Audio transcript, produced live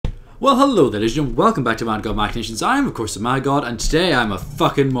Well, hello there, ladies and gentlemen. Welcome back to Madgod Machinations. I am, of course, the Madgod, and today I'm a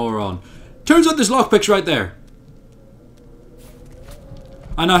fucking moron. Turns out there's lockpicks right there.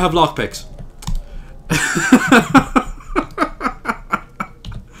 I now have lockpicks.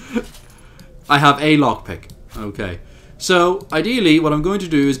 I have a lockpick. Okay. So, ideally, what I'm going to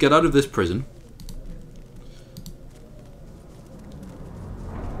do is get out of this prison.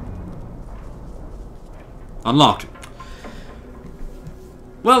 Unlocked.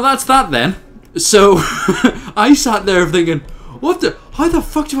 Well, that's that then. So, I sat there thinking, how the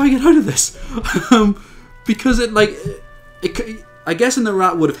fuck do I get out of this? Because I guess in the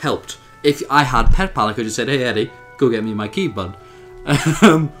rat would have helped if I had Pet Pal. I could have said, hey Eddie, go get me my key, bud.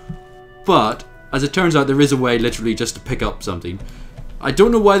 But, as it turns out, there is a way literally just to pick up something. I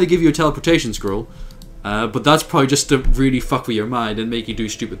don't know why they give you a teleportation scroll, but that's probably just to really fuck with your mind and make you do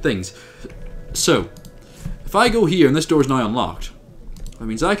stupid things. So, if I go here and this door is now unlocked, that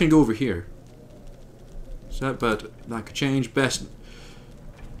means I can go over here. So, but that could change. Best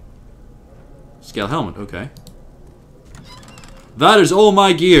scale helmet. Okay. That is all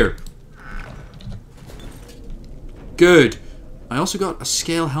my gear. Good. I also got a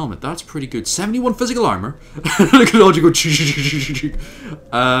scale helmet. That's pretty good. 71 physical armor. Look at all you go.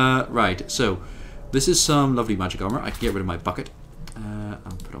 Right. So, this is some lovely magic armor. I can get rid of my bucket. I'll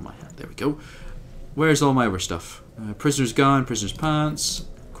put on my hat. There we go. Where's all my other stuff? Prisoner's gun, prisoner's pants,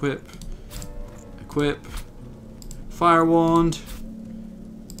 equip, fire wand,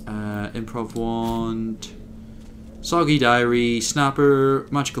 improv wand, soggy diary, snapper,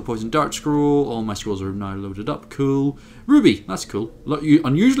 magical poison dart scroll. All my scrolls are now loaded up. Cool. Ruby, that's cool.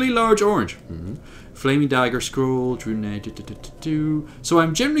 Unusually large orange. Flaming dagger scroll. So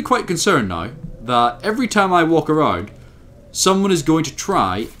I'm generally quite concerned now that every time I walk around, someone is going to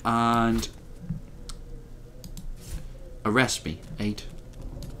try and arrest me. 8.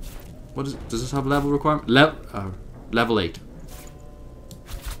 What is it? Does this have a level requirement? Level 8.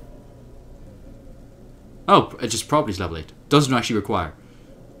 Oh, it just properties level 8. Doesn't actually require.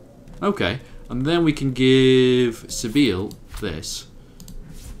 Okay. And then we can give Sibyl this.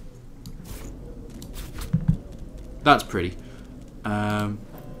 That's pretty.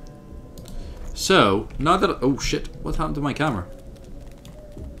 So, now that... Oh shit, what happened to my camera?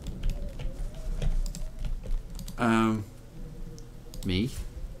 Me.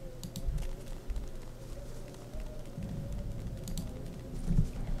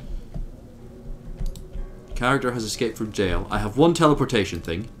 Character has escaped from jail. I have one teleportation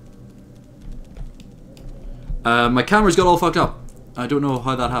thing. My camera's got all fucked up. I don't know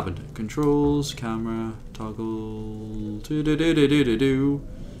how that happened. Controls, camera, toggle,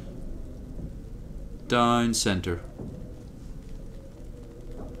 down, center.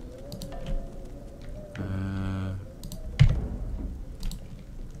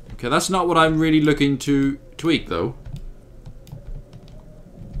 Okay, that's not what I'm really looking to tweak, though.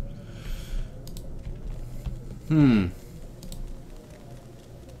 Emblem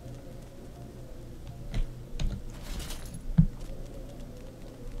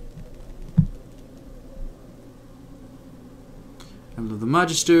of the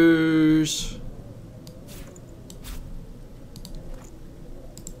Magisters.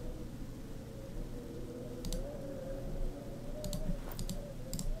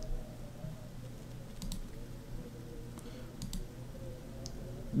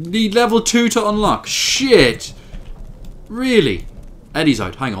 Need level 2 to unlock. Shit! Really? Eddie's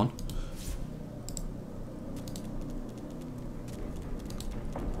out. Hang on.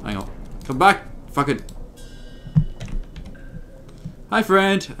 Hang on. Come back. Fuck it. Hi,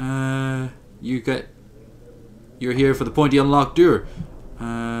 friend. You're here for the pointy unlocked door.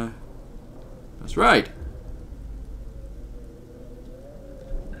 That's right.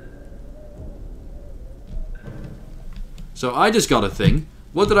 So I just got a thing.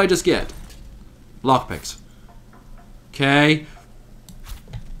 What did I just get? Lockpicks. Okay.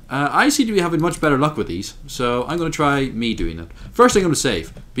 I seem to be having much better luck with these, so I'm going to try me doing it. First I'm going to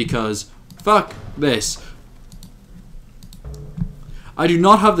save, because fuck this. I do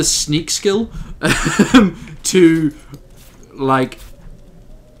not have the sneak skill to, like,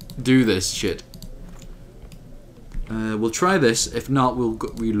 do this shit. We'll try this. If not, we'll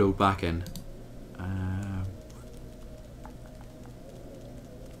reload back in.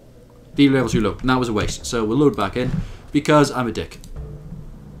 D level too low. And that was a waste. So we'll load back in because I'm a dick.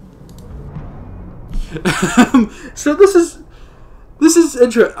 So this is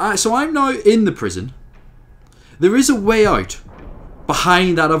interesting. So I'm now in the prison. There is a way out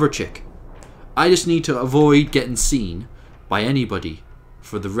behind that other chick. I just need to avoid getting seen by anybody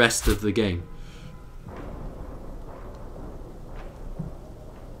for the rest of the game.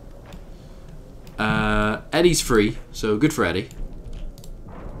 Eddie's free, so good for Eddie.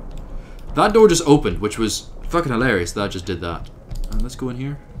 That door just opened, which was fucking hilarious that I just did that. Let's go in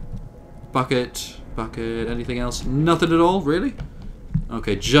here. Bucket, bucket, anything else? Nothing at all, really?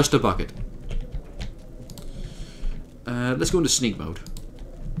 Okay, just a bucket. Let's go into sneak mode.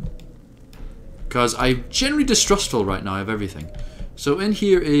 Because I'm generally distrustful right now of everything. So in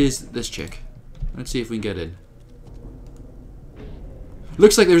here is this chick. Let's see if we can get in.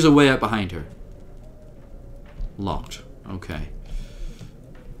 Looks like there's a way out behind her. Locked. Okay.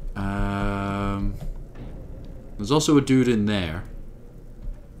 There's also a dude in there.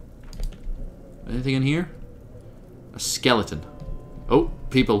 Anything in here? A skeleton. Oh,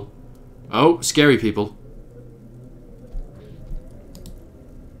 people. Oh, scary people.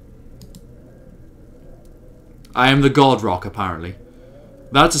 I am the God Rock, apparently.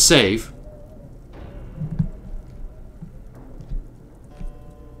 That's a save.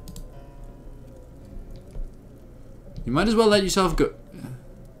 You might as well let yourself go.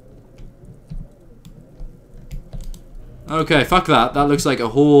 Okay, fuck that. That looks like a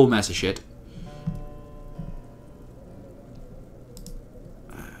whole mess of shit.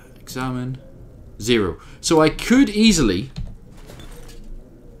 Examine. 0. So I could easily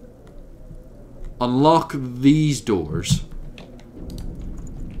unlock these doors.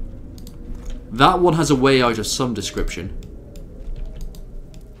 That one has a way out of some description.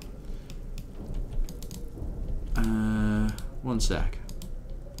 One sec.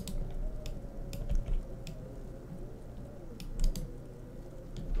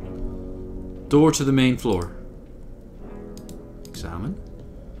 Door to the main floor. Examine.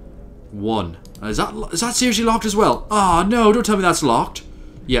 1. Is that seriously locked as well? Ah, oh, no, don't tell me that's locked.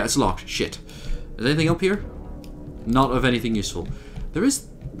 Yeah, it's locked. Shit. Is anything up here? Not of anything useful. There's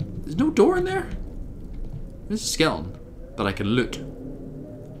no door in there? There's a skeleton that I can loot.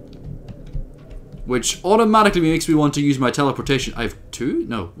 Which automatically makes me want to use my teleportation. I have 2?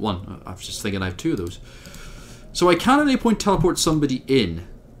 No, 1. I was just thinking I have 2 of those. So I can at any point teleport somebody in.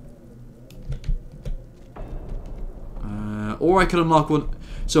 Or I can unlock one.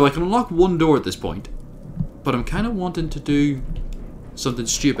 So I can unlock one door at this point. But I'm kind of wanting to do something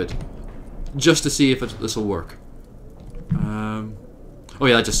stupid. Just to see if this will work. Oh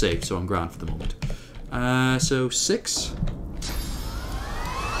yeah, I just saved, so I'm grand for the moment. So 6.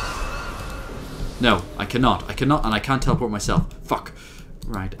 No, I cannot. I cannot, and I can't teleport myself. Fuck.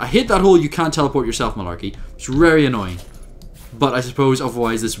 Right. I hit that whole you can't teleport yourself malarkey. It's very annoying. But I suppose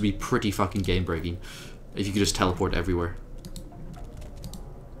otherwise this would be pretty fucking game breaking. If you could just teleport everywhere.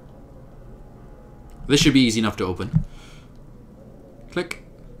 This should be easy enough to open. Click.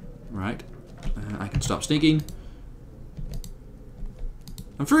 Right. I can stop sneaking.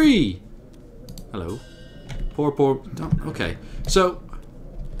 I'm free! Hello. Poor... Okay. So...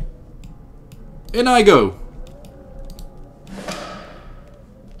 in I go.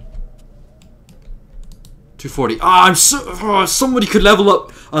 $240. Ah, I'm so... Oh, somebody could level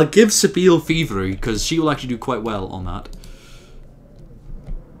up. I'll give Sabile Thievery, because she will actually do quite well on that.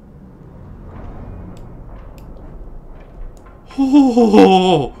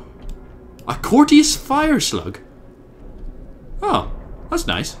 Oh, a Courteous Fire Slug. Oh, that's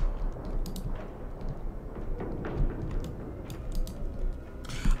nice.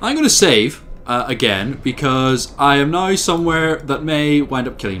 I'm going to save again because I am now somewhere that may wind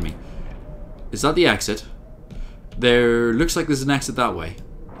up killing me. Is that the exit? There looks like there's an exit that way.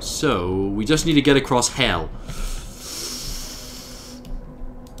 So we just need to get across hell.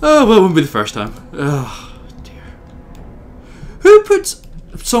 Oh, well, it won't be the first time. Oh. Who puts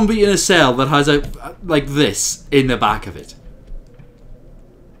somebody in a cell that has a like this in the back of it?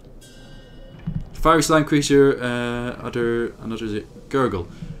 Fiery slime creature, another gurgle.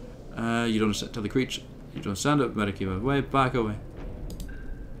 You don't understand. Tell the creature. You don't stand up. Medic, keep away. Back away.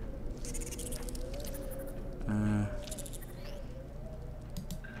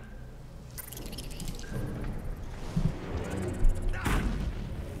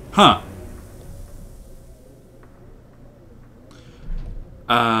 Huh.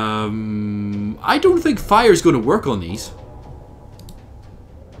 I don't think fire's going to work on these.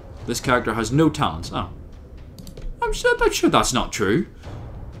 This character has no talents. Oh. I'm sure that's not true.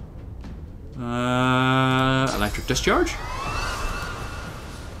 Electric discharge.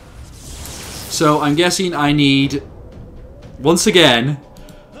 So I'm guessing I need, once again,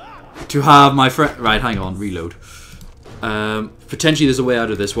 to have my friend... Right, hang on, reload. Potentially there's a way out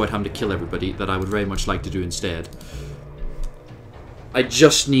of this without having to kill everybody that I would very much like to do instead. I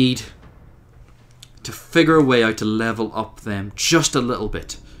just need to figure a way out to level up them just a little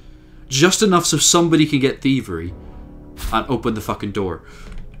bit. Just enough so somebody can get thievery and open the fucking door.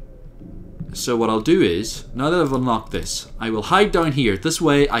 So what I'll do is, now that I've unlocked this, I will hide down here. This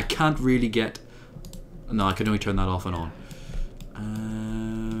way I can't really get... No, I can only turn that off and on.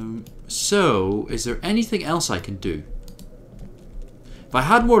 So, is there anything else I can do? If I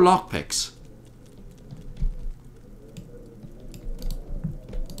had more lockpicks...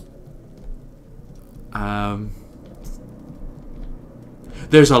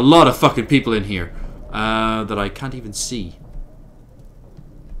 There's a lot of fucking people in here that I can't even see.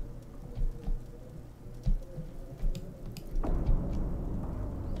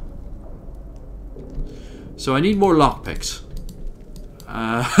 So I need more lockpicks.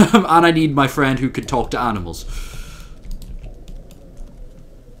 And I need my friend who can talk to animals.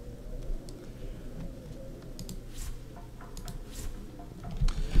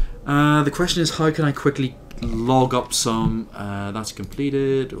 The question is, how can I quickly log up some... that's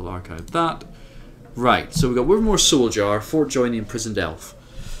completed. We'll archive that. Right, so we've got one more soul jar. Fort Joy and the imprisoned elf.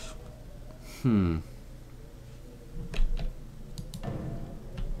 I'm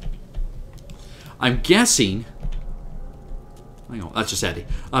guessing... Hang on, that's just Eddie.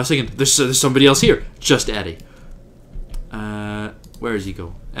 I was thinking, there's somebody else here. Just Eddie. Where does he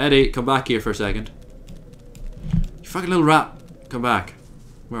go? Eddie, come back here for a second. You fucking little rat. Come back.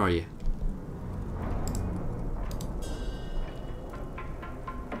 Where are you?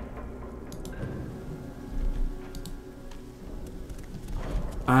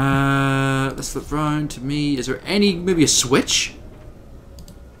 Let's flip round to me. Is there any... maybe a switch?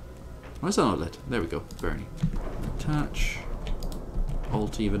 Why is that not lit? There we go. Burning. Attach.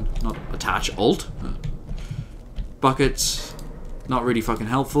 Alt even. Not attach. Alt. Buckets. Not really fucking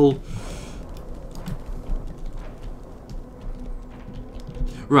helpful.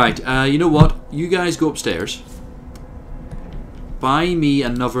 Right. You know what? You guys go upstairs. Buy me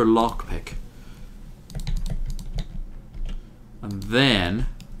another lockpick. And then...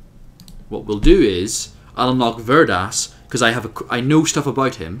 what we'll do is... I'll unlock Verdas. Because I know stuff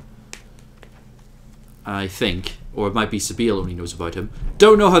about him. I think. Or it might be Sabine only knows about him.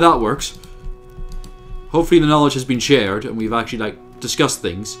 Don't know how that works. Hopefully the knowledge has been shared and we've actually, like, discussed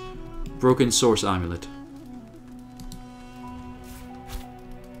things. Broken Source Amulet.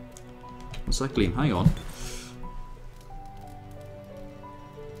 What's that gleam? Hang on.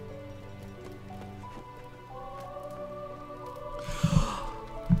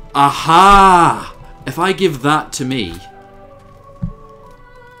 Aha! If I give that to me,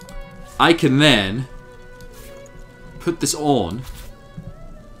 I can then put this on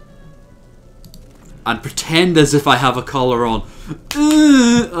and pretend as if I have a collar on.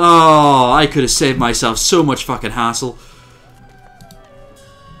 Oh, I could have saved myself so much fucking hassle.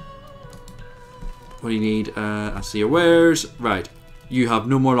 What do you need? I see your wares. Right. You have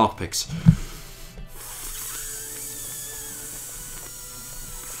no more lockpicks.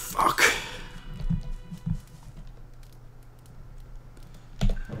 Fuck.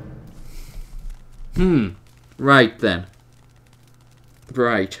 Right then.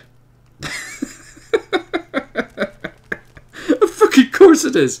 Right. Of fucking course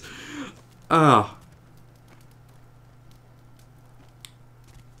it is. Ah.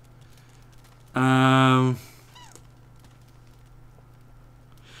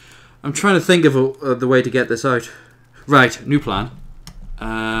 I'm trying to think of the way to get this out. Right, new plan.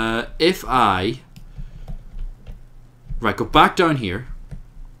 If I... Right, go back down here.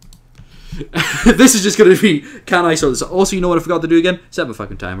 This is just going to be... Can I sort this out? Also, you know what I forgot to do again? Set my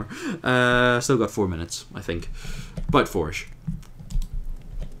fucking timer. Still got 4 minutes, I think. About 4-ish.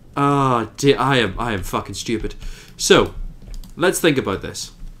 I am fucking stupid. So, let's think about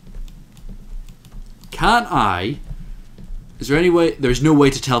this. Can I... Is there any way... There's no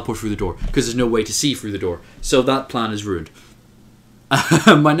way to teleport through the door. Because there's no way to see through the door. So that plan is ruined.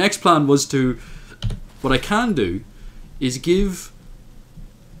 My next plan was to... What I can do is give...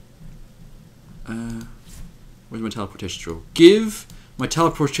 where's my teleportation scroll? Give my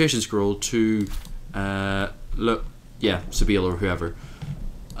teleportation scroll to... look, yeah, Sabine or whoever.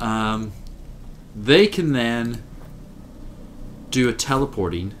 They can then do a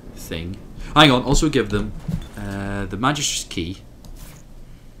teleporting thing. Hang on, also give them the Magistrate's Key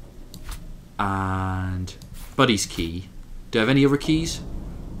and Buddy's Key. Do I have any other keys?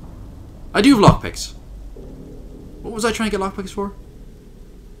 I do have lockpicks. What was I trying to get lockpicks for?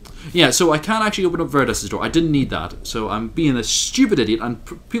 Yeah, so I can actually open up Verdas's door. I didn't need that, so I'm being a stupid idiot, and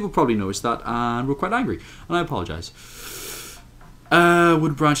people probably noticed that, and were quite angry, and I apologise.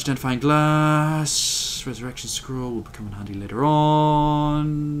 Wooden branch, identifying glass, resurrection scroll will become in handy later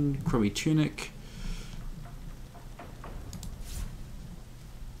on. Crummy tunic.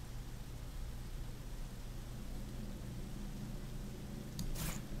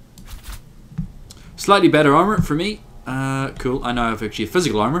 Slightly better armor for me. Cool. I now have actually a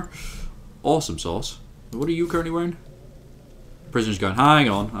physical armor. Awesome sauce. What are you currently wearing? Prisoner's gun. Hang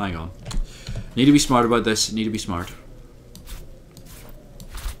on, hang on. Need to be smart about this. Need to be smart.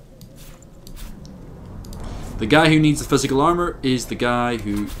 The guy who needs the physical armor is the guy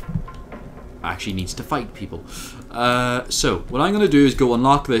who actually needs to fight people. So, what I'm going to do is go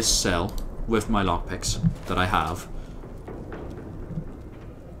unlock this cell with my lockpicks that I have.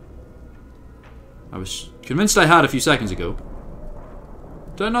 I was convinced I had a few seconds ago.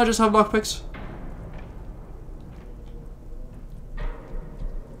 Did I not just have lockpicks?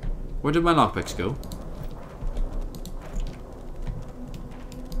 Where did my lockpicks go?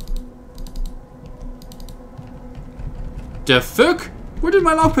 The fuck? Where did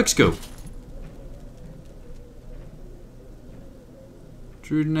my lockpicks go?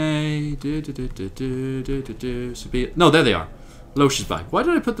 No, there they are. Lotion's bag. Why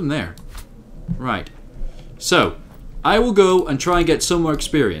did I put them there? Right. So, I will go and try and get some more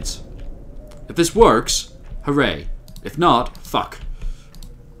experience. If this works, hooray. If not, fuck.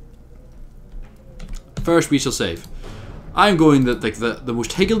 First, we shall save. I'm going the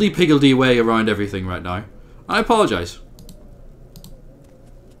most higgledy-piggledy way around everything right now. I apologise.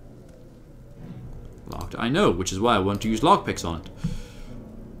 Locked. I know, which is why I want to use lockpicks on it.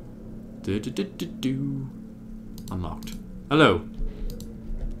 Unlocked. Hello.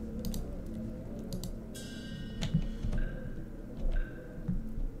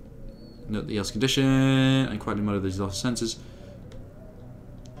 Note the else condition and quietly monitor these lost senses.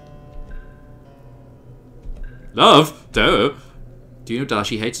 Love? Duh. Do you know Daz?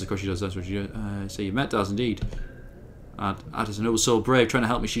 She hates us. Of course she does. That's what she say. You met Daz indeed. At as a noble soul brave, trying to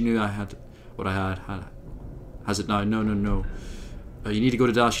help me. She knew I had what I had. Has it now? No, no, no. You need to go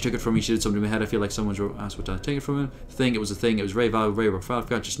to Daz. She took it from me. She did something in my head. I feel like someone's asked what Dad take it from him. Thing. It was a thing. It was very valuable, very rough. I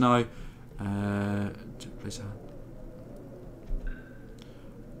forgot just now. Place that.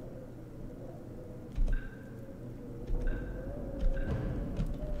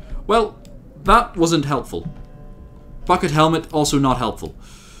 Well, that wasn't helpful. Bucket helmet, also not helpful.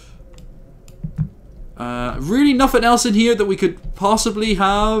 Really nothing else in here that we could possibly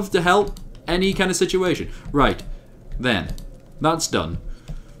have to help any kind of situation. Right, then, that's done.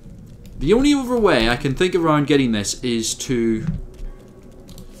 The only other way I can think around getting this is to...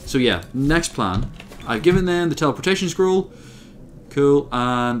 So yeah, next plan. I've given them the teleportation scroll. Cool,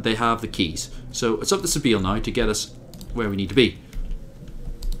 and they have the keys. So it's up to Sabine now to get us where we need to be.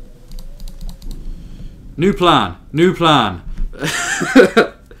 New plan. New plan.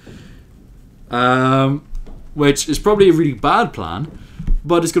 Which is probably a really bad plan,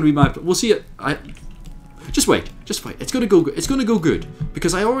 but it's going to be my plan. We'll see it. Just wait. Just wait. It's going to go good. It's going to go good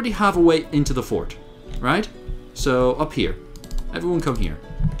because I already have a way into the fort, right? So up here. Everyone come here.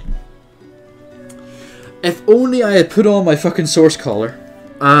 If only I had put on my fucking source collar,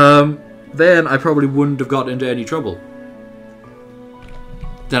 then I probably wouldn't have got into any trouble.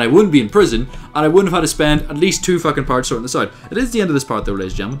 Then I wouldn't be in prison, and I wouldn't have had to spend at least 2 fucking parts sorting this out. It is the end of this part though,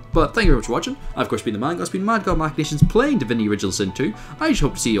 ladies and gentlemen, but thank you very much for watching. I've of course been the Madgod, it's been Madgod Machinations playing Divinity Original Sin 2. I just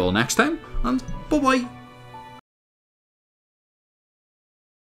hope to see you all next time, and bye bye.